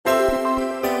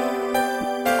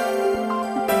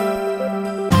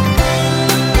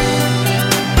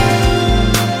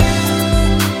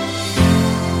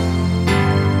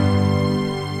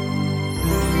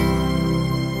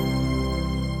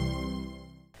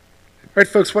All right,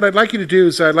 folks, what I'd like you to do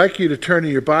is I'd like you to turn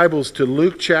in your Bibles to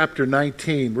Luke chapter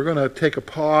 19. We're going to take a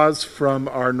pause from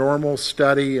our normal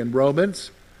study in Romans,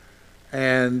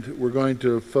 and we're going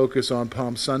to focus on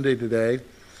Palm Sunday today.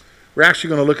 We're actually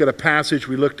going to look at a passage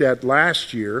we looked at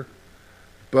last year,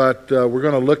 but we're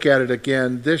going to look at it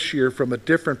again this year from a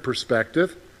different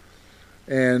perspective.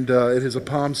 And it is a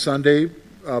Palm Sunday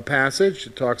passage.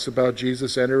 It talks about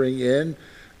Jesus entering in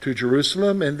to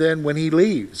Jerusalem, and then when he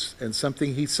leaves, and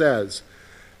something he says.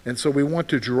 And so we want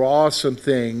to draw some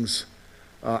things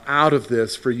out of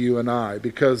this for you and I,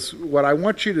 because what I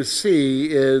want you to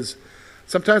see is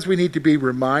sometimes we need to be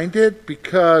reminded,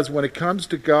 because when it comes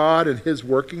to God and his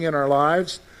working in our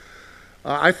lives,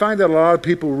 I find that a lot of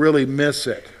people really miss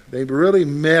it. They really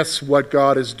miss what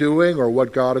God is doing or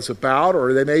what God is about,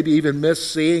 or they maybe even miss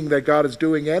seeing that God is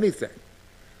doing anything.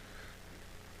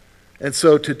 And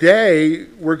so today,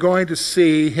 we're going to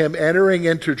see him entering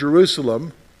into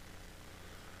Jerusalem,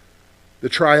 the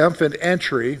triumphant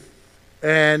entry,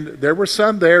 and there were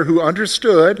some there who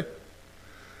understood,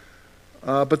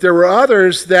 but there were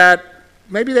others that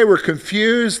maybe they were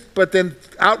confused, but then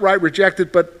outright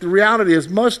rejected, but the reality is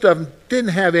most of them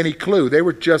didn't have any clue. They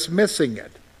were just missing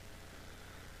it.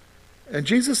 And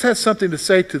Jesus has something to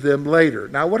say to them later.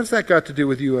 Now, what has that got to do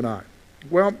with you and I?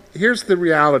 Well, here's the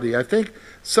reality. I think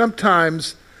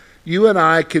sometimes you and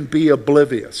I can be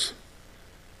oblivious.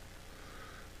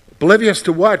 Oblivious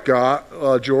to what,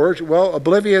 God, George? Well,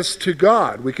 oblivious to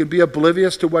God. We can be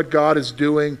oblivious to what God is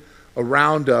doing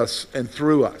around us and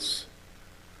through us.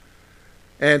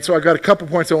 And so I've got a couple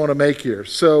points I want to make here.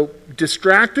 So,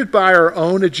 distracted by our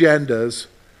own agendas,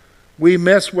 we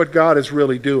miss what God is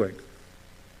really doing.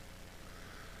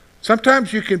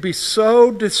 Sometimes you can be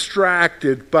so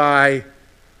distracted by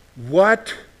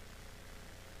what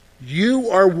you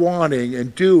are wanting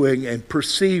and doing and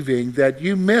perceiving that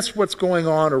you miss what's going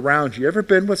on around you. Ever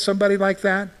been with somebody like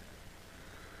that?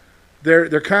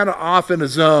 They're kind of off in a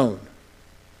zone,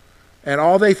 and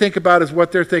all they think about is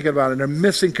what they're thinking about, and they're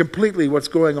missing completely what's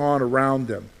going on around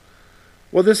them.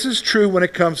 Well, this is true when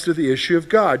it comes to the issue of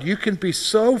God. You can be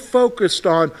so focused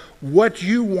on what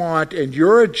you want and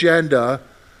your agenda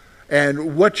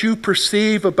and what you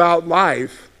perceive about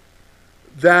life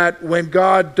that when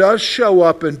God does show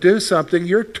up and do something,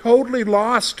 you're totally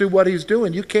lost to what he's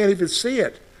doing. You can't even see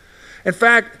it. In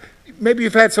fact, maybe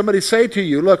you've had somebody say to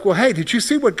you, look, well, hey, did you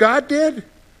see what God did?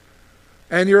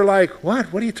 And you're like,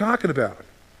 what? What are you talking about?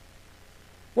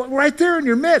 Well, right there in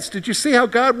your midst, did you see how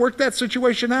God worked that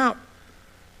situation out?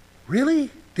 Really?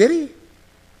 Did he?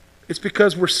 It's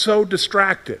because we're so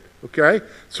distracted, okay?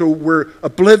 So we're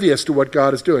oblivious to what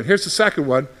God is doing. Here's the second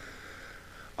one.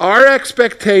 Our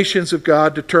expectations of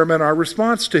God determine our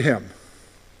response to him.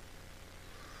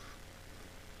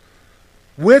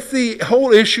 With the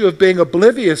whole issue of being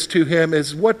oblivious to him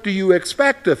is, what do you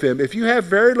expect of him? If you have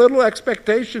very little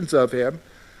expectations of him,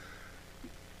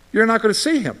 you're not going to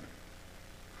see him.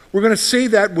 We're going to see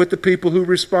that with the people who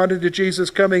responded to Jesus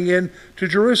coming in to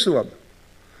Jerusalem.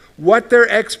 What their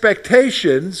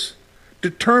expectations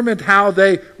determined how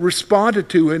they responded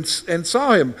to and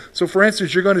saw him. So, for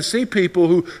instance, you're going to see people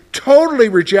who totally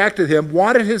rejected him,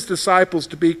 wanted his disciples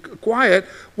to be quiet.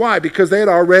 Why? Because they had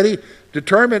already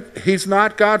determined he's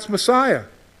not God's Messiah.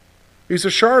 He's a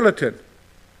charlatan.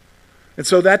 And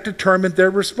so that determined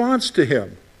their response to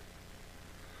him.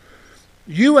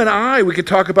 You and I, we can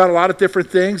talk about a lot of different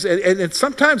things, and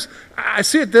sometimes I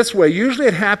see it this way. Usually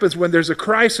it happens when there's a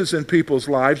crisis in people's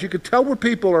lives. You can tell where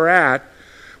people are at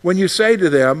when you say to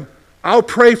them, I'll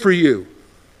pray for you.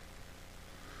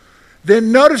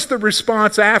 Then notice the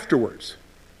response afterwards.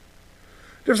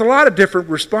 There's a lot of different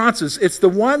responses. It's the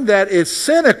one that is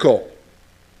cynical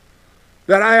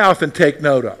that I often take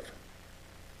note of.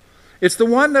 It's the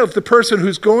one of the person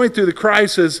who's going through the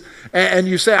crisis and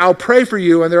you say, I'll pray for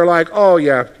you, and they're like, oh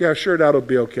yeah, sure, that'll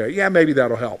be okay. Yeah, maybe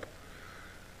that'll help.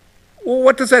 Well,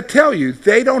 what does that tell you?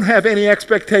 They don't have any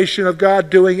expectation of God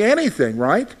doing anything,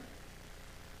 right?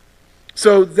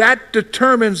 So that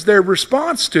determines their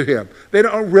response to him. They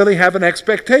don't really have an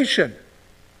expectation.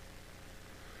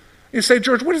 You say,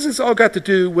 George, what has this all got to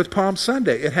do with Palm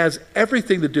Sunday? It has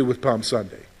everything to do with Palm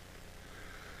Sunday.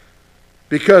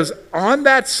 Because on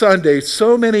that Sunday,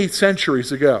 so many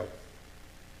centuries ago,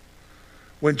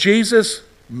 when Jesus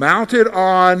mounted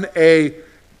on a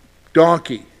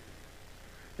donkey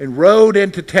and rode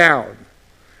into town,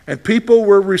 and people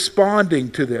were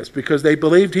responding to this because they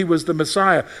believed he was the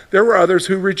Messiah, there were others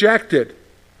who rejected.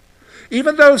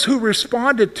 Even those who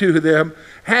responded to them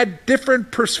had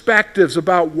different perspectives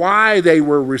about why they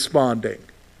were responding.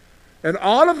 And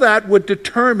all of that would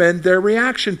determine their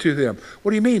reaction to him.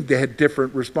 What do you mean they had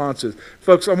different responses?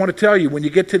 Folks, I want to tell you, when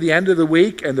you get to the end of the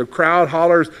week and the crowd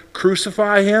hollers,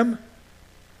 "Crucify him,"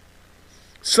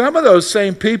 some of those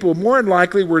same people, more than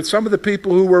likely, were some of the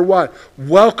people who were what?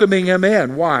 Welcoming him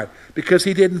in. Why? Because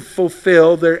he didn't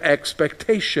fulfill their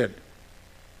expectation.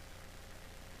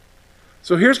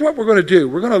 So here's what we're going to do.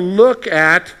 We're going to look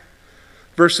at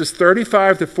verses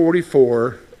 35 to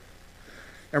 44,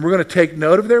 and we're going to take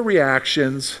note of their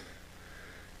reactions,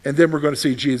 and then we're going to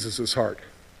see Jesus' heart.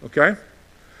 Okay?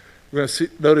 We're going to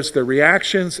notice their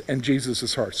reactions and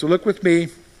Jesus' heart. So look with me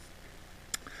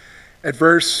at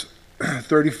verse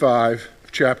 35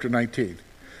 of chapter 19.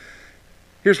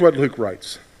 Here's what Luke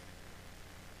writes.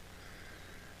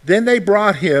 Then they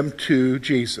brought him to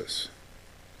Jesus.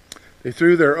 They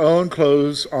threw their own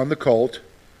clothes on the colt,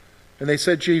 and they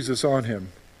set Jesus on him.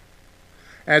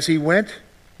 As he went,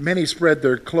 many spread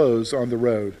their clothes on the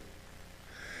road.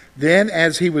 Then,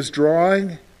 as he was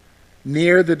drawing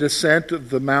near the descent of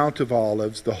the Mount of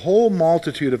Olives, the whole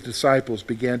multitude of disciples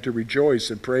began to rejoice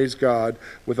and praise God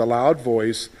with a loud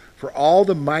voice for all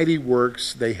the mighty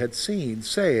works they had seen,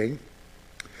 saying,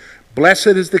 "Blessed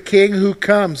is the King who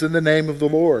comes in the name of the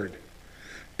Lord.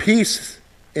 Peace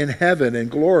in heaven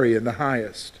and glory in the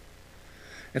highest."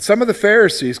 And some of the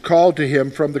Pharisees called to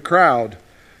him from the crowd,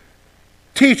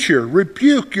 "Teacher,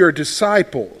 rebuke your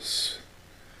disciples."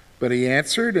 But he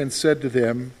answered and said to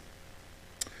them,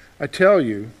 "I tell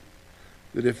you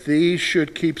that if these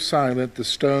should keep silent, the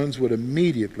stones would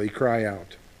immediately cry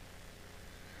out."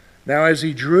 Now as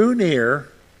he drew near,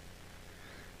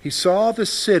 he saw the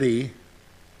city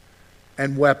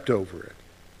and wept over it,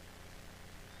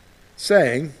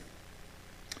 saying,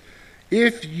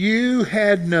 "If you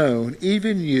had known,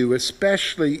 even you,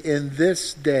 especially in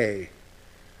this day,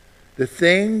 the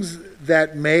things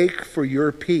that make for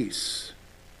your peace,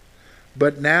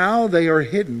 but now they are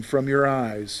hidden from your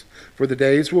eyes. For the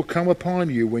days will come upon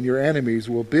you when your enemies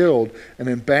will build an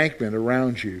embankment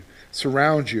around you,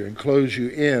 surround you, and close you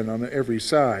in on every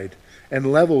side,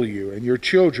 and level you and your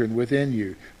children within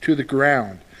you to the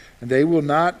ground. And they will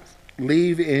not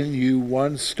leave in you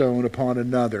one stone upon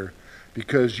another,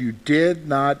 because you did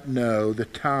not know the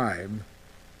time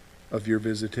of your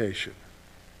visitation."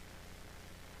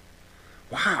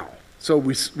 Wow. So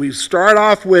we start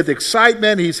off with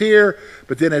excitement. He's here.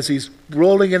 But then as he's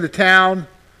rolling into town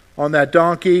on that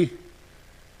donkey,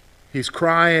 he's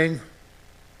crying,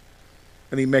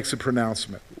 and he makes a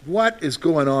pronouncement. What is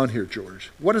going on here,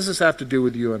 George? What does this have to do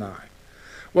with you and I?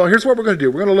 Well, here's what we're going to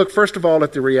do. We're going to look first of all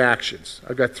at the reactions.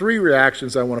 I've got 3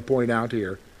 reactions I want to point out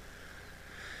here.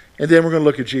 And then we're going to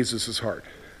look at Jesus' heart.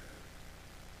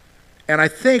 And I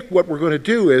think what we're going to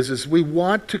do is we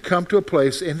want to come to a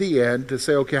place in the end to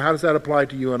say, okay, how does that apply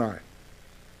to you and I?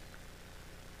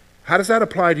 How does that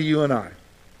apply to you and I?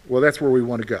 Well, that's where we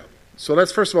want to go. So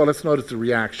first of all, let's notice the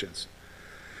reactions.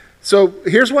 So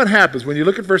here's what happens. When you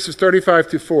look at verses 35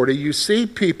 to 40, you see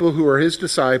people who are his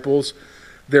disciples.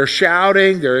 They're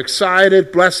shouting, they're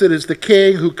excited. "Blessed is the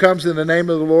King who comes in the name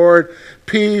of the Lord.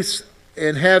 Peace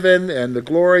in heaven and the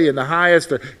glory in the highest."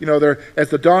 They're as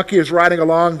the donkey is riding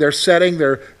along, they're setting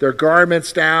their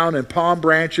garments down and palm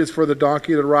branches for the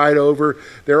donkey to ride over.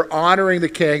 They're honoring the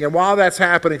king. And while that's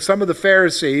happening, some of the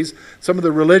Pharisees, some of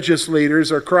the religious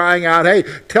leaders are crying out, "Hey,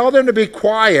 tell them to be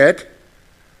quiet."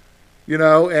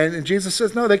 And Jesus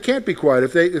says, no, they can't be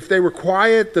quiet. If they were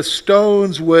quiet, the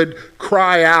stones would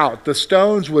cry out. The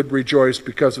stones would rejoice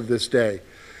because of this day.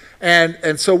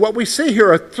 And so what we see here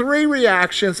are 3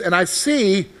 reactions, and I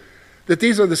see that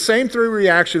these are the same 3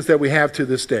 reactions that we have to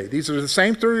this day. These are the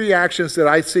same 3 reactions that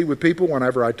I see with people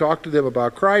whenever I talk to them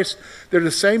about Christ. They're the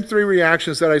same 3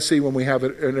 reactions that I see when we have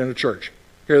it in a church.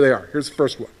 Here they are. Here's the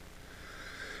first one.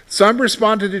 Some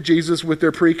responded to Jesus with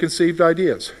their preconceived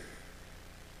ideas.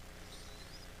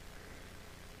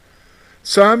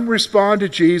 Some respond to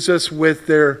Jesus with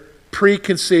their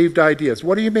preconceived ideas.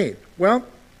 What do you mean? Well,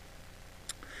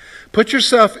 put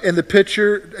yourself in the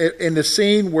picture, in the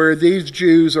scene where these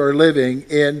Jews are living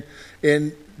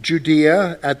in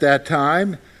Judea at that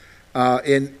time,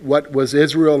 in what was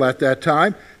Israel at that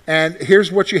time. And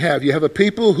here's what you have. You have a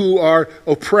people who are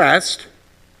oppressed.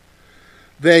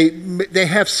 They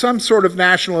have some sort of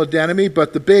national identity,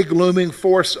 but the big looming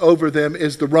force over them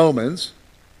is the Romans.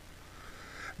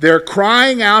 They're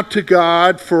crying out to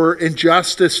God for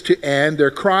injustice to end. They're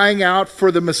crying out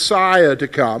for the Messiah to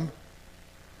come.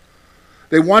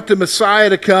 They want the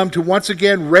Messiah to come to once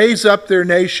again raise up their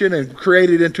nation and create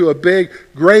it into a big,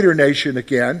 greater nation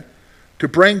again, to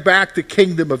bring back the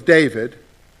kingdom of David.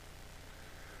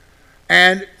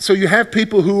 And so you have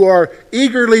people who are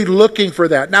eagerly looking for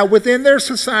that. Now, within their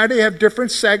society, you have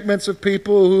different segments of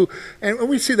people who, and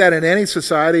we see that in any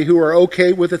society, who are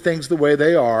okay with the things the way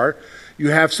they are. You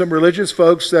have some religious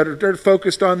folks that are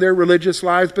focused on their religious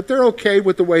lives, but they're okay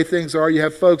with the way things are. You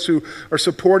have folks who are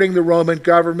supporting the Roman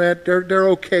government. They're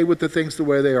okay with the things the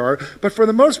way they are. But for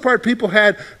the most part,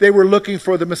 they were looking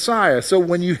for the Messiah. So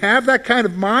when you have that kind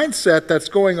of mindset that's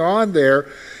going on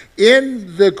there,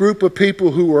 in the group of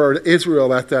people who were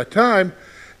Israel at that time,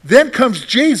 then comes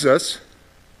Jesus,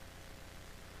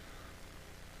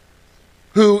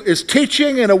 who is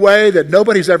teaching in a way that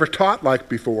nobody's ever taught like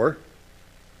before,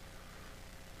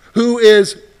 who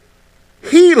is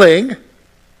healing,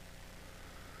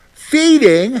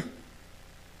 feeding,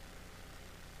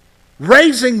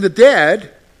 raising the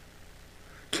dead,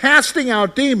 casting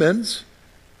out demons.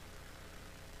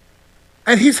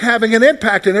 And he's having an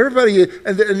impact, and everybody,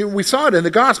 and we saw it in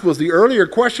the Gospels. The earlier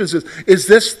questions is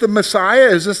this the Messiah?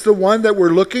 Is this the one that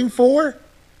we're looking for?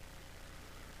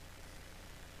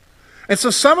 And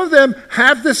so some of them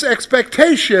have this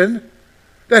expectation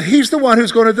that he's the one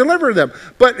who's going to deliver them.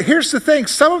 But here's the thing,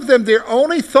 some of them, their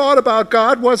only thought about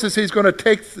God was he's going to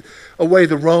take away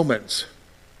the Romans.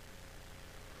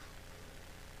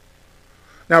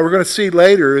 Now, we're going to see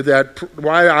later that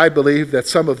why I believe that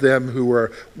some of them who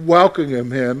were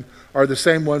welcoming him are the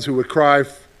same ones who would cry,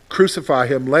 crucify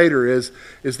him later, is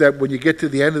that when you get to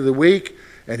the end of the week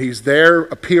and he's there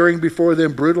appearing before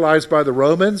them, brutalized by the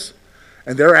Romans,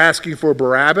 and they're asking for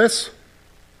Barabbas,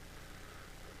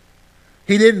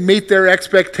 he didn't meet their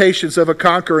expectations of a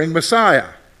conquering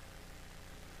Messiah.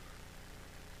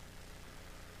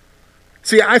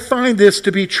 See, I find this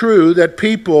to be true, that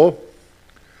people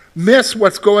miss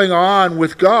what's going on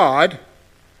with God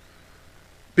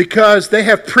because they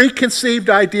have preconceived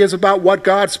ideas about what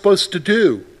God's supposed to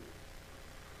do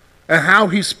and how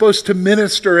he's supposed to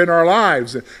minister in our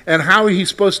lives and how he's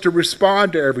supposed to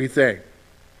respond to everything.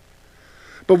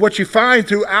 But what you find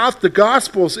throughout the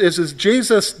Gospels is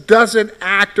Jesus doesn't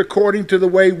act according to the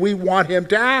way we want him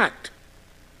to act.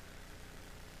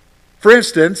 For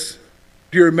instance,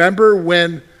 do you remember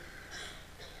when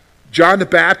John the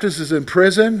Baptist is in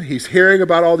prison? He's hearing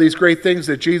about all these great things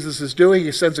that Jesus is doing.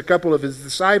 He sends a couple of his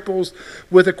disciples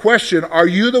with a question, are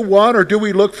you the one or do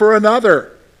we look for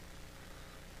another?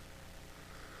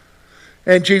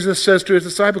 And Jesus says to his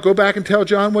disciple, go back and tell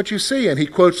John what you see. And he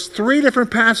quotes 3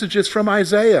 different passages from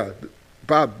Isaiah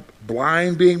about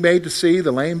blind being made to see,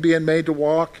 the lame being made to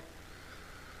walk.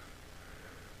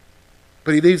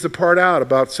 But he leaves the part out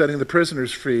about setting the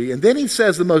prisoners free. And then he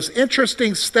says the most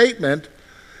interesting statement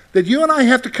that you and I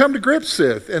have to come to grips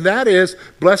with, and that is,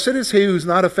 blessed is he who's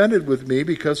not offended with me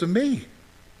because of me.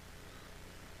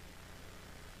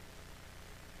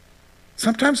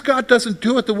 Sometimes God doesn't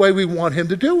do it the way we want him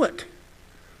to do it,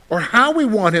 or how we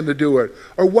want him to do it,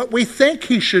 or what we think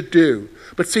he should do.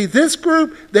 But see, this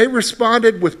group, they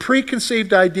responded with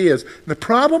preconceived ideas. And the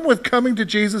problem with coming to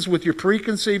Jesus with your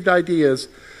preconceived ideas,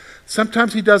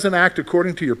 sometimes he doesn't act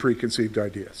according to your preconceived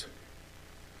ideas.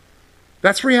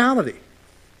 That's reality.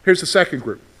 Here's the second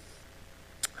group.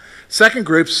 Second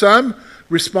group, some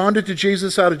responded to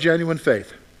Jesus out of genuine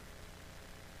faith.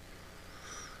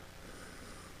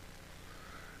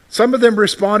 Some of them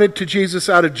responded to Jesus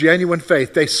out of genuine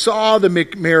faith. They saw the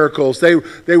miracles. They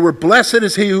were blessed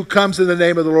is he who comes in the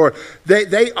name of the Lord.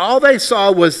 All they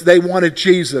saw was they wanted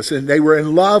Jesus, and they were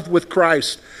in love with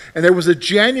Christ. And there was a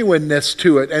genuineness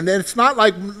to it. And then it's not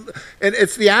like, and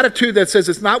it's the attitude that says,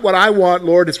 it's not what I want,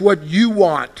 Lord, it's what you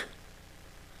want.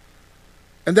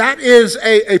 And that is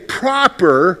a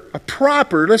proper,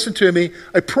 listen to me,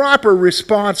 a proper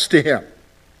response to him.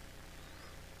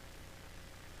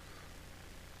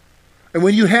 And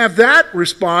when you have that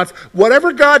response,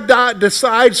 whatever God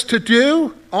decides to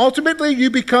do, ultimately you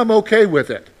become okay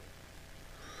with it.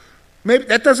 Maybe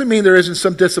that doesn't mean there isn't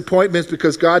some disappointments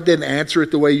because God didn't answer it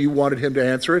the way you wanted him to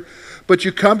answer it. But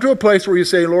you come to a place where you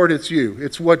say, Lord, it's you.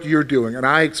 It's what you're doing. And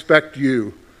I expect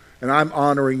you. And I'm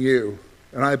honoring you.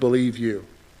 And I believe you.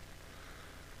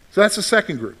 So that's the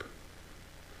second group.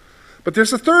 But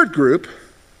there's a third group,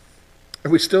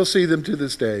 and we still see them to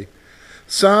this day.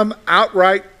 Some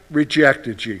outright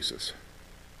rejected Jesus.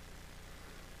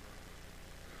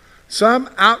 Some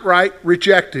outright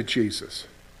rejected Jesus.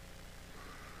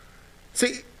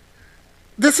 See,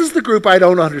 this is the group I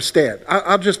don't understand.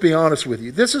 I'll just be honest with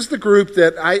you. This is the group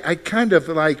that I kind of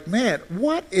like, man,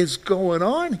 what is going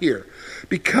on here?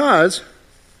 Because,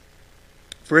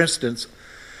 for instance,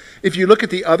 if you look at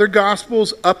the other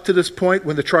Gospels up to this point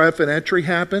when the triumphant entry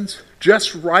happens,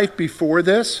 just right before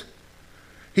this,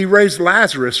 he raised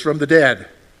Lazarus from the dead.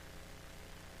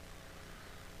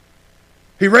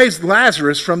 He raised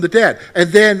Lazarus from the dead.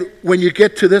 And then when you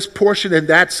get to this portion in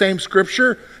that same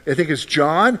scripture, I think it's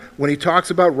John, when he talks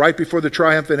about right before the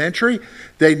triumphant entry,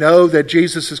 they know that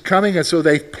Jesus is coming, and so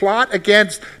they plot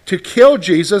against to kill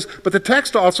Jesus. But the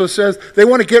text also says they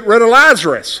want to get rid of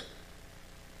Lazarus.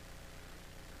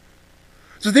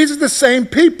 So these are the same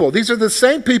people. These are the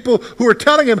same people who are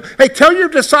telling him, hey, tell your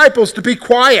disciples to be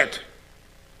quiet.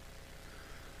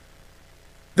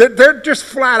 They're just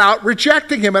flat out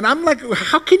rejecting him. And I'm like,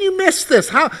 how can you miss this?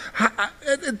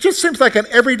 It just seems like an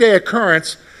everyday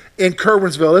occurrence in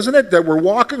Kerwinsville, isn't it? That we're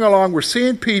walking along, we're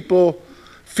seeing people,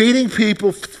 feeding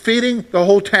the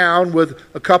whole town with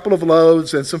a couple of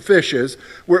loaves and some fishes.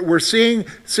 We're seeing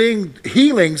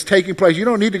healings taking place. You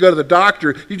don't need to go to the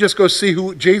doctor. You just go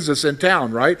see Jesus in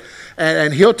town, right?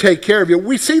 And he'll take care of you.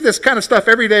 We see this kind of stuff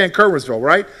every day in Kerwinsville,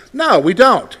 right? No, we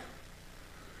don't.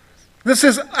 This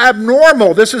is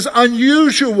abnormal. This is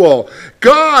unusual.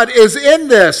 God is in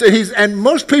this, and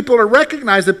most people are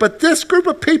recognizing it, but this group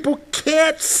of people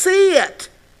can't see it.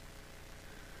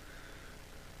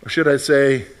 Or should I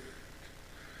say,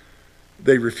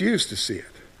 they refuse to see it.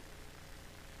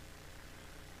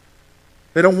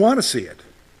 They don't want to see it.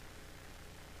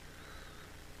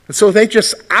 And so they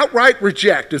just outright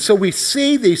reject. And so we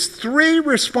see these three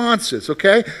responses,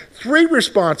 okay? Three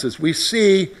responses. We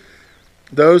see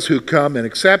those who come and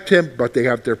accept him, but they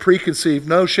have their preconceived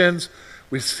notions.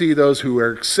 We see those who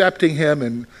are accepting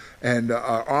him and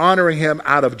are honoring him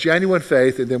out of genuine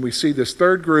faith. And then we see this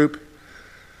third group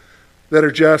that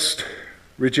are just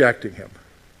rejecting him.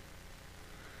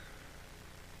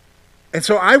 And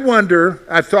so I wonder,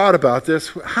 I've thought about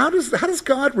this, how does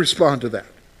God respond to that?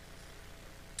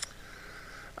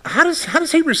 How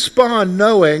does he respond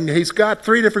knowing he's got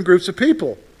three different groups of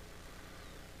people?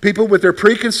 People with their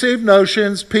preconceived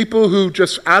notions, people who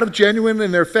just out of genuine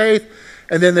in their faith,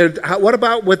 and then what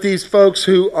about with these folks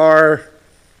who are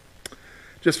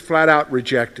just flat out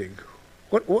rejecting?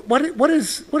 What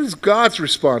is God's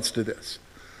response to this?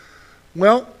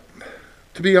 Well,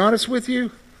 to be honest with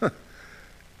you,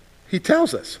 he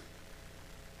tells us.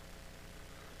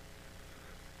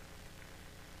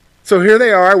 So here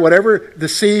they are, whatever the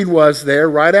scene was there,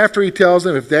 right after he tells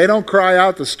them, if they don't cry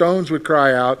out, the stones would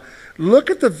cry out. Look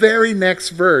at the very next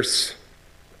verse.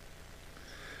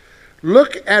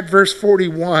 Look at verse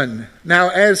 41. Now,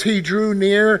 as he drew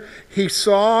near, he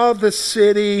saw the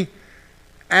city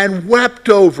and wept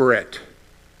over it.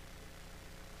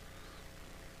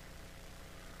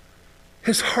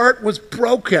 His heart was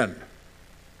broken.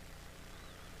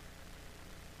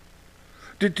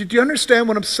 Did you understand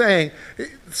what I'm saying?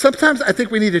 Sometimes I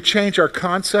think we need to change our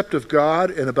concept of God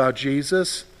and about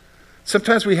Jesus.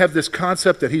 Sometimes we have this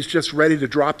concept that he's just ready to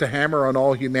drop the hammer on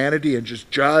all humanity and just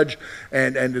judge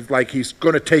and like he's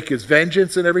going to take his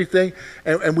vengeance and everything.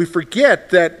 And we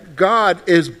forget that God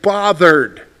is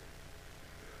bothered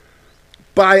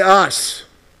by us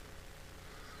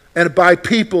and by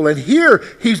people. And here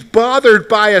he's bothered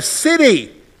by a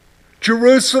city,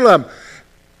 Jerusalem,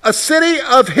 a city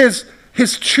of his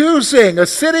choosing, a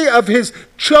city of his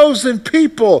chosen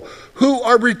people who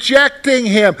are rejecting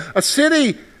him, a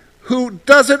city who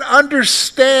doesn't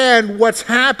understand what's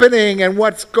happening and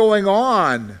what's going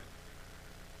on.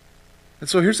 And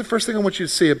so here's the first thing I want you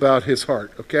to see about his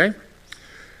heart, okay?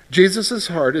 Jesus'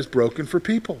 heart is broken for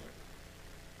people.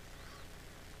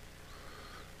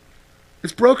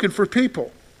 It's broken for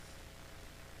people.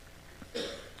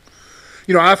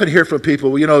 You know, I often hear from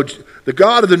people, you know, the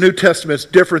God of the New Testament is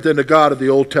different than the God of the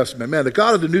Old Testament. Man, the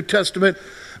God of the New Testament,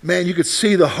 man, you could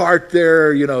see the heart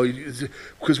there, you know,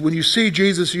 because when you see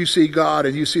Jesus, you see God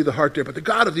and you see the heart there. But the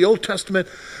God of the Old Testament,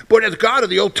 boy, the God of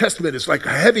the Old Testament is like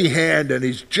a heavy hand and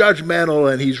he's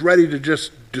judgmental and he's ready to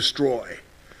just destroy.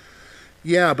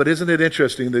 Yeah, but isn't it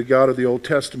interesting that God of the Old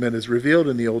Testament is revealed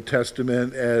in the Old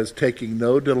Testament as taking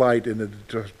no delight in the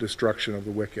destruction of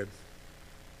the wicked?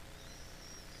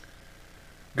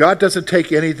 God doesn't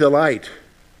take any delight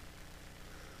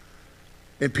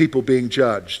in people being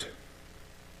judged,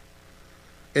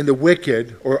 in the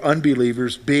wicked or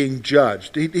unbelievers being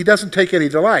judged. He doesn't take any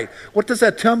delight. What does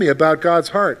that tell me about God's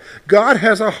heart? God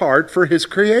has a heart for his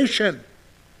creation.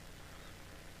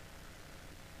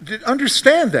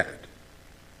 Understand that.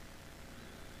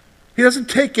 He doesn't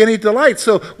take any delight.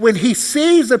 So when he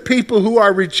sees the people who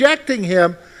are rejecting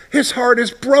him, his heart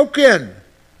is broken.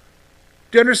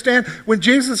 Do you understand? When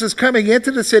Jesus is coming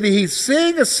into the city, he's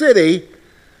seeing a city,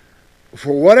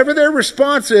 for whatever their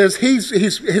response is,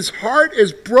 his heart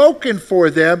is broken for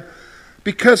them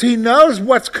because he knows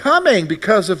what's coming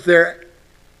because of their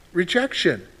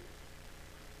rejection.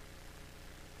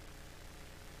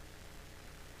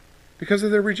 Because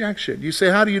of their rejection. You say,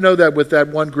 how do you know that with that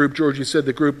one group, George? You said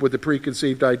the group with the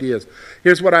preconceived ideas.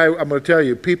 Here's what I'm going to tell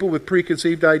you. People with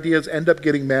preconceived ideas end up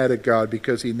getting mad at God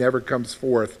because he never comes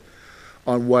forth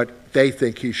on what they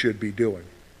think he should be doing.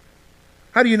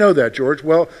 How do you know that, George?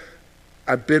 Well,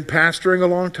 I've been pastoring a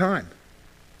long time.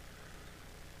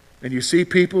 And you see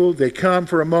people, they come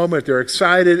for a moment, they're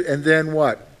excited, and then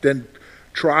what? Then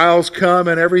trials come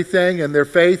and everything, and their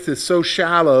faith is so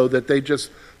shallow that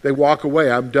they walk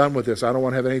away. I'm done with this. I don't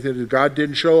want to have anything to do. God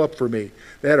didn't show up for me.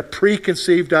 They had a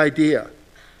preconceived idea.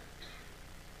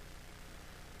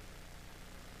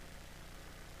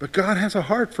 But God has a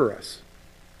heart for us.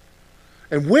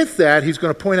 And with that, he's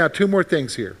going to point out two more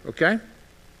things here, okay?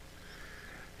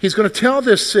 He's going to tell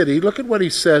this city, look at what he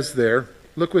says there.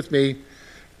 Look with me,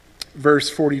 verse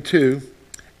 42.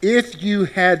 If you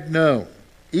had known,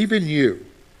 even you,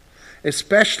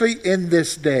 especially in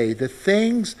this day, the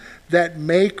things that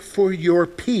make for your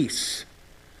peace,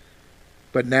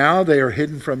 but now they are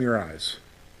hidden from your eyes.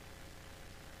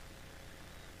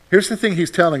 Here's the thing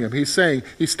he's telling him. He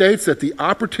states that the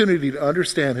opportunity to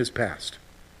understand his past.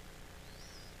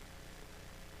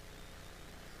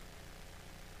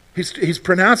 He's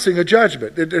pronouncing a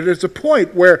judgment. There's a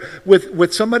point where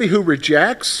with somebody who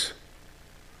rejects,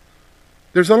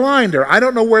 there's a line there. I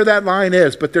don't know where that line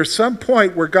is, but there's some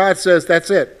point where God says, that's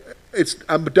it.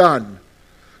 I'm done.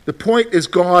 The point is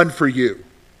gone for you.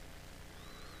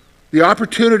 The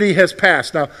opportunity has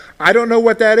passed. Now, I don't know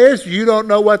what that is. You don't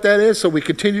know what that is, so we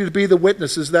continue to be the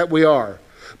witnesses that we are.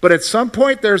 But at some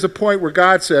point, there's a point where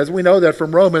God says, we know that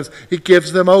from Romans, he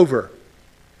gives them over.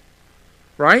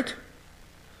 Right?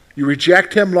 You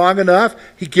reject him long enough,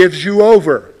 he gives you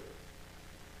over.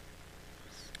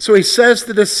 So he says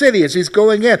to the city as he's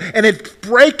going in, and it's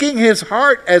breaking his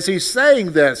heart as he's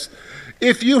saying this.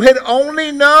 If you had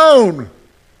only known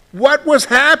what was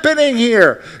happening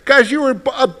here. Guys, you were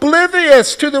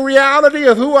oblivious to the reality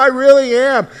of who I really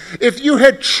am. If you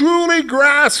had truly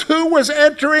grasped who was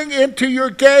entering into your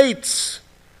gates.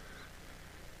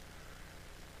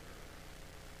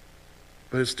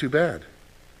 But it's too bad.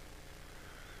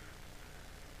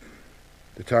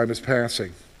 The time is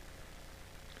passing.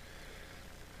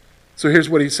 So here's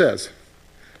what he says.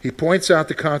 He points out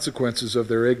the consequences of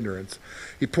their ignorance.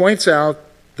 He points out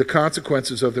the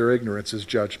consequences of their ignorance is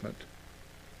judgment.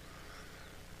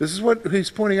 This is what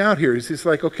he's pointing out here. He's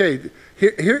like, okay,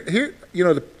 here, you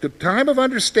know, the time of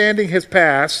understanding has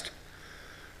passed,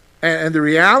 and the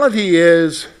reality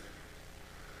is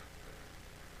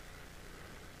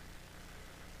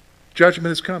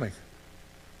judgment is coming.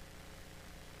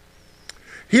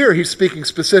 Here he's speaking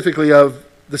specifically of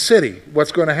the city,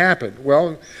 what's going to happen.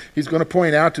 Well, he's going to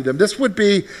point out to them. This would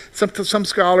be, some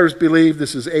scholars believe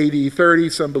this is AD 30,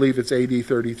 some believe it's AD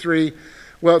 33.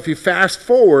 Well, if you fast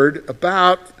forward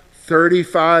about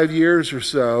 35 years or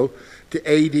so to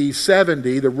AD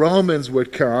 70, the Romans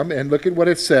would come, and look at what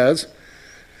it says.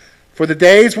 For the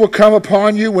days will come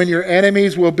upon you when your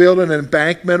enemies will build an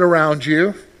embankment around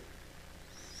you,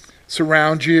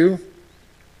 surround you,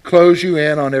 close you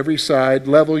in on every side,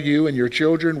 level you and your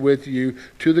children with you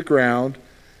to the ground,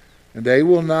 and they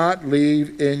will not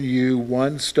leave in you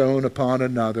one stone upon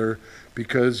another,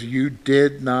 because you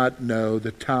did not know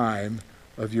the time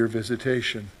of your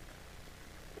visitation.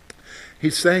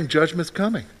 He's saying judgment's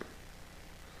coming.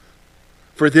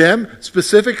 For them,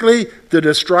 specifically, the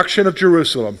destruction of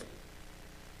Jerusalem,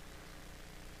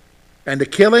 and the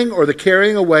killing or the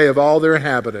carrying away of all their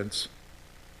inhabitants.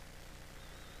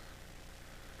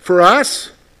 For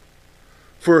us,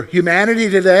 for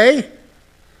humanity today,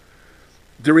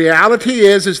 the reality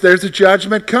is there's a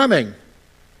judgment coming.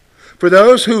 For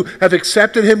those who have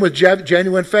accepted him with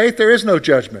genuine faith, there is no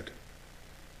judgment.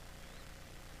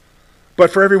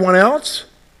 But for everyone else,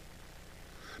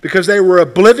 because they were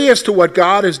oblivious to what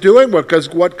God is doing, because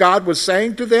what God was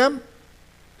saying to them,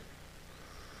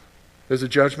 there's a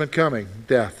judgment coming.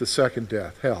 Death, the second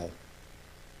death, hell.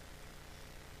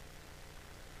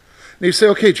 And you say,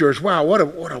 okay, George, wow, what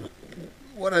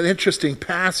an interesting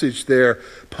passage there.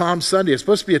 Palm Sunday. It's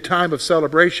supposed to be a time of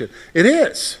celebration. It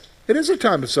is. It is a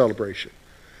time of celebration.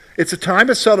 It's a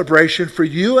time of celebration for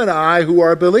you and I who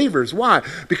are believers. Why?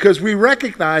 Because we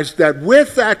recognize that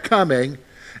with that coming,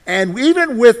 and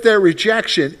even with their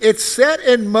rejection, it's set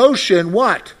in motion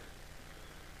what?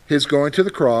 His going to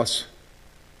the cross,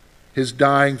 his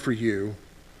dying for you,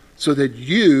 so that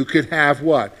you could have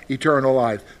what? Eternal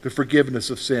life, the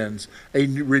forgiveness of sins, a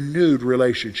renewed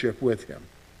relationship with him.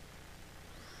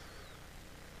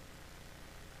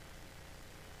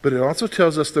 But it also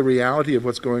tells us the reality of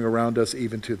what's going around us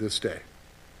even to this day.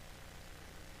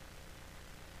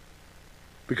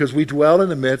 Because we dwell in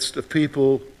the midst of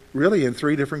people really in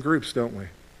three different groups, don't we?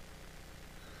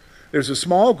 There's a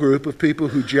small group of people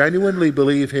who genuinely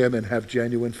believe him and have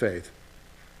genuine faith.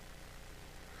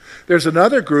 There's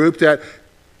another group that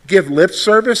give lip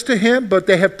service to him, but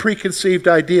they have preconceived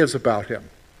ideas about him.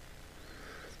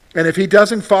 And if he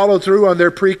doesn't follow through on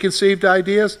their preconceived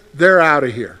ideas, they're out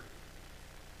of here.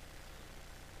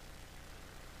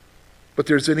 But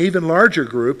there's an even larger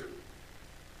group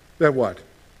that what?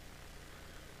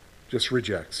 Just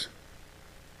rejects.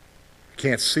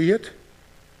 Can't see it.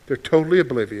 They're totally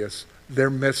oblivious. They're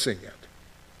missing it.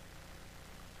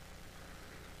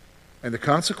 And the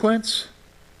consequence,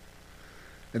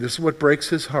 and this is what breaks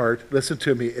his heart, listen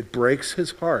to me, it breaks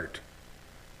his heart,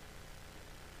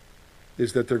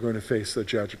 is that they're going to face the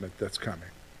judgment that's coming.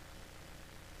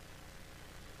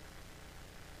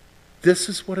 This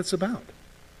is what it's about.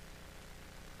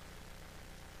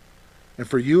 And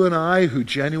for you and I who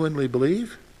genuinely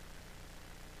believe,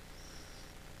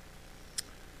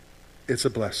 it's a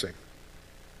blessing.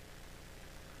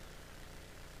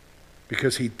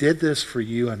 Because he did this for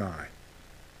you and I.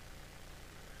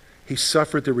 He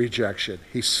suffered the rejection.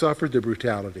 He suffered the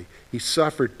brutality. He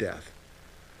suffered death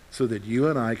so that you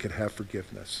and I could have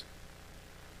forgiveness.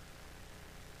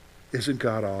 Isn't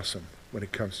God awesome when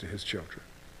it comes to his children?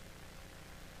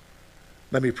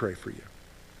 Let me pray for you.